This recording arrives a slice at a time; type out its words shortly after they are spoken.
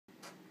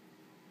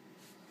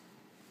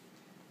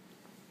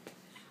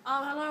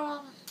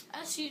Hello,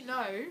 as you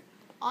know,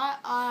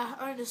 I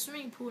own a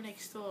swimming pool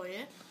next door,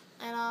 yeah?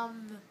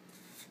 And,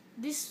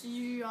 this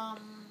you,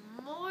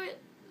 might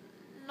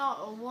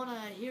not want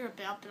to hear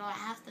about, but I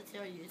have to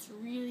tell you, it's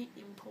really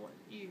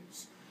important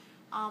news.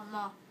 How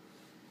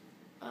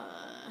do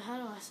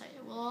I say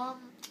it? Well,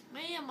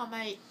 me and my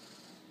mate,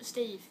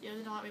 Steve, the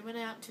other night, we went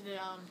out to the,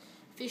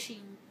 fishing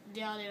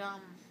down at,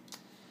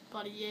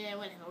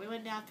 whatever. We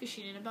went down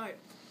fishing in a boat,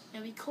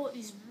 and we caught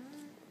this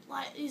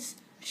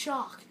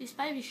shark, this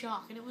baby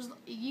shark, and it was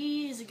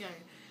years ago,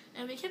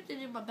 and we kept it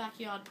in my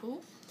backyard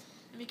pool,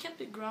 and we kept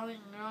it growing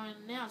and growing,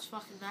 and now it's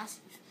fucking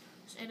massive,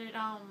 and it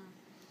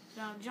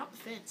jumped the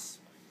fence.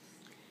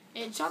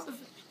 It jumped the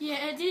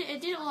it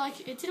did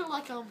it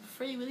like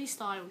Free Willy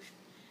style.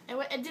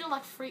 It did it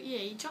like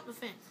he jumped the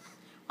fence.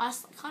 I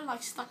kind of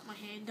like stuck my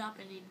hand up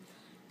and he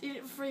did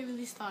it Free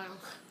Willy style.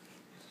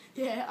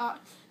 Yeah.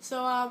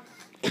 So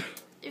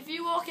if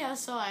you walk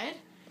outside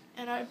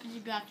and open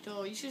your back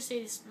door, you should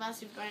see this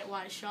massive great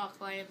white shark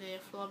laying there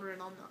flobbering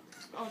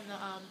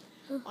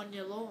on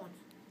your lawn.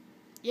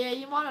 Yeah,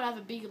 you might not have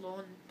a big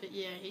lawn, but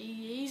yeah,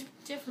 he's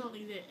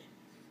definitely there.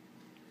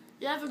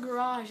 You have a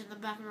garage in the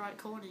back right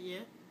corner,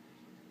 yeah?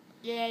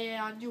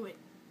 Yeah, I knew it.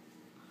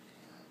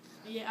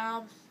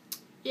 Yeah,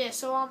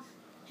 so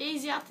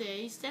he's out there.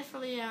 He's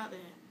definitely out there.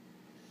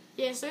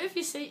 Yeah, so if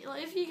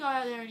you go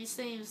out there and you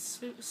see him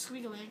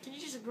squiggling, can you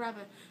just grab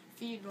a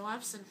few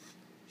knives and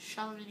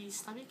shove them in his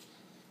stomach?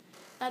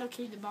 That'll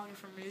keep the bugger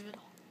from moving.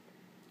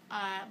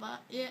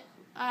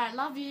 Alright,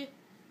 love you.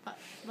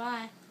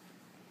 Bye.